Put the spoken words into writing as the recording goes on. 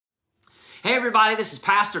Hey everybody, this is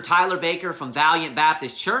Pastor Tyler Baker from Valiant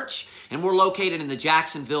Baptist Church, and we're located in the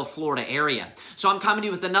Jacksonville, Florida area. So I'm coming to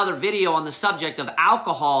you with another video on the subject of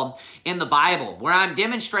alcohol in the Bible, where I'm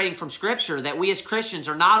demonstrating from Scripture that we as Christians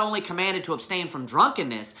are not only commanded to abstain from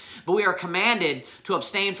drunkenness, but we are commanded to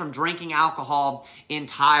abstain from drinking alcohol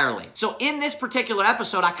entirely. So in this particular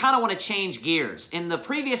episode, I kind of want to change gears. In the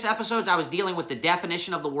previous episodes, I was dealing with the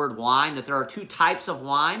definition of the word wine, that there are two types of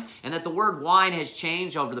wine, and that the word wine has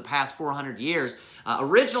changed over the past 400 years.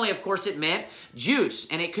 Originally, of course, it meant juice,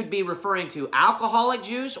 and it could be referring to alcoholic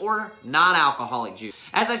juice or non-alcoholic juice.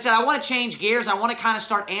 As I said, I want to change gears. I want to kind of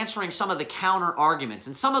start answering some of the counter arguments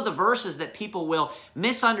and some of the verses that people will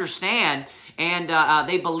misunderstand, and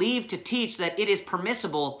they believe to teach that it is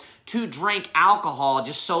permissible to drink alcohol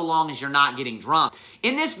just so long as you're not getting drunk.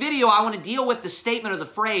 In this video, I want to deal with the statement or the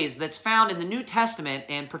phrase that's found in the New Testament,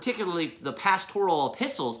 and particularly the pastoral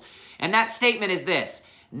epistles, and that statement is this: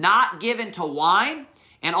 not given to wine,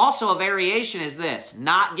 and also a variation is this: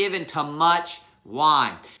 not given to much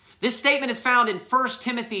wine. This statement is found in 1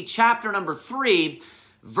 Timothy chapter number 3,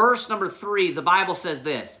 verse number 3. The Bible says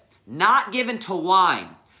this: not given to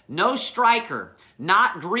wine, no striker,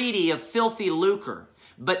 not greedy of filthy lucre,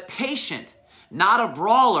 but patient, not a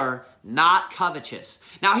brawler, not covetous.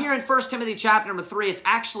 Now here in 1 Timothy chapter number 3, it's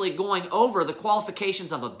actually going over the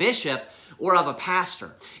qualifications of a bishop or of a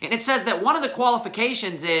pastor. And it says that one of the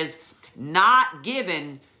qualifications is not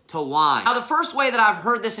given to wine. Now, the first way that I've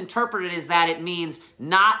heard this interpreted is that it means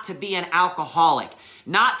not to be an alcoholic,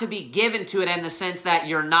 not to be given to it in the sense that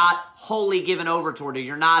you're not wholly given over to it, or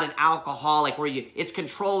you're not an alcoholic where it's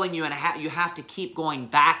controlling you and you have to keep going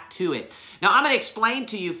back to it. Now, I'm going to explain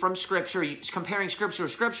to you from Scripture, comparing Scripture to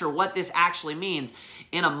Scripture, what this actually means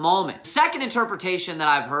in a moment. Second interpretation that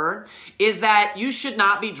I've heard is that you should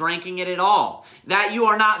not be drinking it at all, that you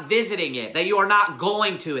are not visiting it, that you are not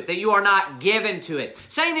going to it, that you are not given to it,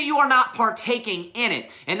 saying that you are not partaking in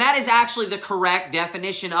it. And that is actually the correct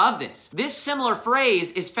definition of this. This similar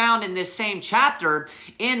phrase is found in this same chapter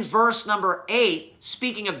in verse number 8.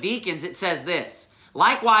 Speaking of deacons, it says this: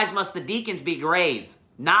 likewise must the deacons be grave,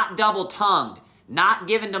 not double-tongued, not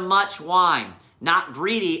given to much wine, not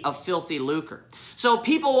greedy of filthy lucre. So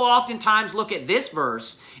people will oftentimes look at this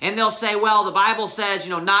verse and they'll say, well, the Bible says,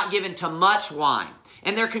 not given to much wine.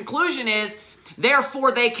 And their conclusion is,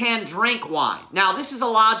 therefore they can drink wine. Now, this is a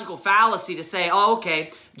logical fallacy to say, oh,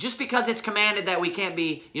 okay, just because it's commanded that we can't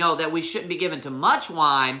be, that we shouldn't be given to much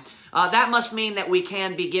wine, that must mean that we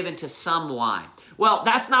can be given to some wine. Well,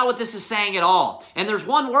 that's not what this is saying at all. And there's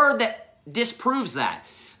one word that disproves that.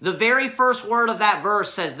 The very first word of that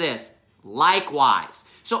verse says this: likewise.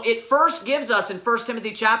 So it first gives us in 1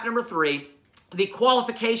 Timothy chapter number 3 the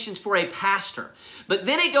qualifications for a pastor. But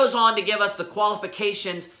then it goes on to give us the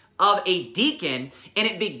qualifications of a deacon, and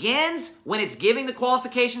it begins when it's giving the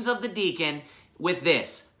qualifications of the deacon with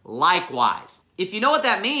this: likewise. If you know what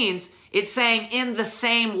that means, it's saying in the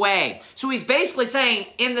same way. So he's basically saying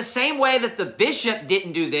in the same way that the bishop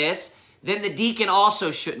didn't do this, then the deacon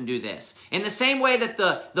also shouldn't do this. In the same way that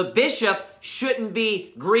the bishop shouldn't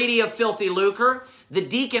be greedy of filthy lucre, the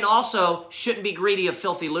deacon also shouldn't be greedy of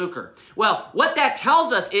filthy lucre. Well, what that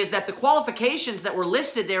tells us is that the qualifications that were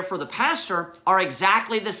listed there for the pastor are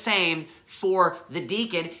exactly the same for the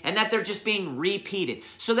deacon, and that they're just being repeated.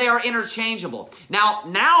 So they are interchangeable. Now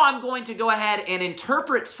I'm going to go ahead and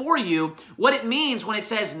interpret for you what it means when it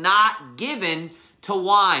says not given to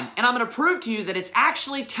wine. And I'm going to prove to you that it's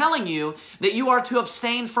actually telling you that you are to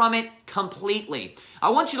abstain from it completely.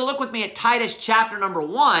 I want you to look with me at Titus chapter number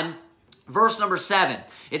 1, verse number 7.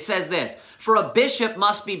 It says this: for a bishop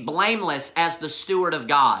must be blameless as the steward of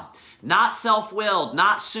God, not self-willed,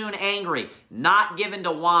 not soon angry, not given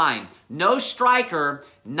to wine, no striker,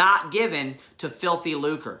 not given to filthy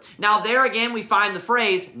lucre. Now there again we find the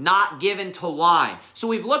phrase not given to wine. So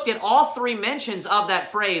we've looked at all three mentions of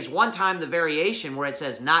that phrase, one time the variation where it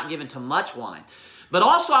says not given to much wine. But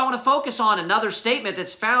also I want to focus on another statement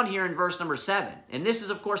that's found here in verse number 7. And this is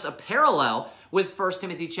of course a parallel with 1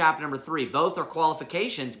 Timothy chapter number 3. Both are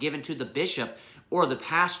qualifications given to the bishop or the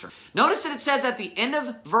pastor. Notice that it says at the end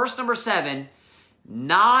of verse number 7,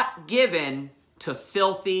 not given to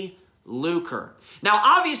filthy lucre. Now,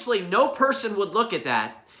 obviously, no person would look at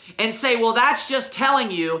that and say, well, that's just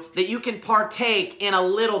telling you that you can partake in a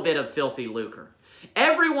little bit of filthy lucre.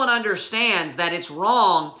 Everyone understands that it's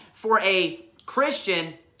wrong for a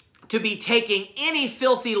Christian to be taking any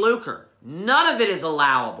filthy lucre. None of it is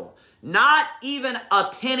allowable. Not even a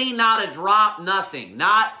penny, not a drop, nothing.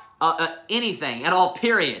 Not anything at all,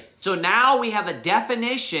 period. So now we have a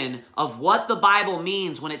definition of what the Bible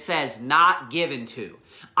means when it says not given to.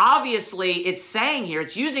 Obviously, it's saying here,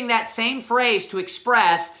 it's using that same phrase to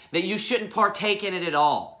express that you shouldn't partake in it at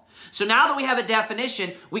all. So now that we have a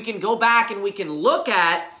definition, we can go back and we can look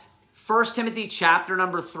at 1 Timothy chapter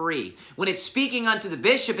number 3. When it's speaking unto the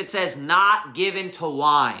bishop, it says, not given to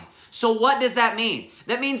wine. So what does that mean?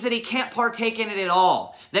 That means that he can't partake in it at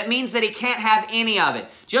all. That means that he can't have any of it.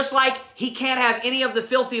 Just like he can't have any of the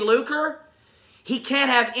filthy lucre, he can't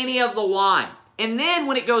have any of the wine. And then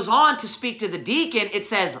when it goes on to speak to the deacon, it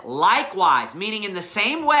says likewise, meaning in the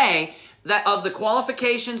same way that of the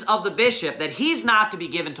qualifications of the bishop, that he's not to be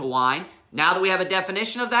given to wine. Now that we have a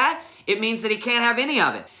definition of that, it means that he can't have any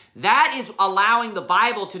of it. That is allowing the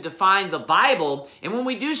Bible to define the Bible. And when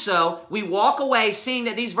we do so, we walk away seeing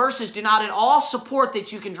that these verses do not at all support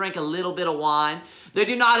that you can drink a little bit of wine. They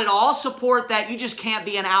do not at all support that you just can't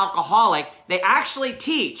be an alcoholic. They actually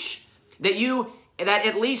teach that that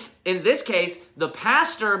at least in this case, the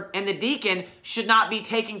pastor and the deacon should not be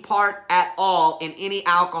taking part at all in any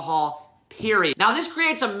alcohol, period. Now, this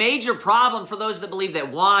creates a major problem for those that believe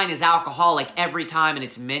that wine is alcoholic every time and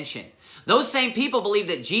it's mentioned. Those same people believe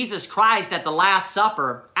that Jesus Christ at the Last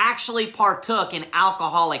Supper actually partook in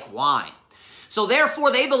alcoholic wine. So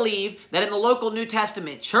therefore, they believe that in the local New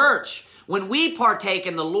Testament church, when we partake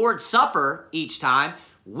in the Lord's Supper each time,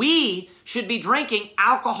 we should be drinking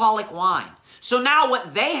alcoholic wine. So now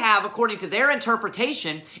what they have, according to their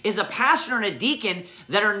interpretation, is a pastor and a deacon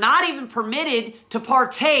that are not even permitted to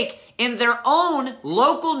partake in their own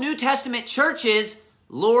local New Testament church's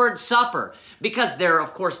Lord's Supper, because they're,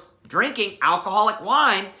 of course, drinking alcoholic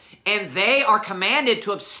wine, and they are commanded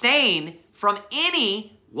to abstain from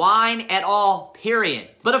any wine at all, period.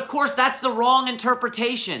 But of course, that's the wrong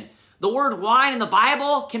interpretation. The word wine in the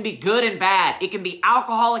Bible can be good and bad. It can be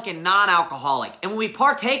alcoholic and non-alcoholic. And when we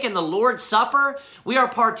partake in the Lord's Supper, we are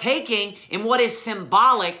partaking in what is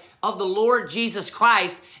symbolic of the Lord Jesus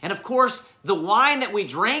Christ. And of course, the wine that we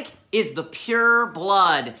drink is the pure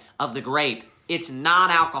blood of the grape. It's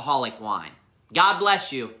non-alcoholic wine. God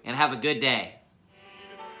bless you and have a good day.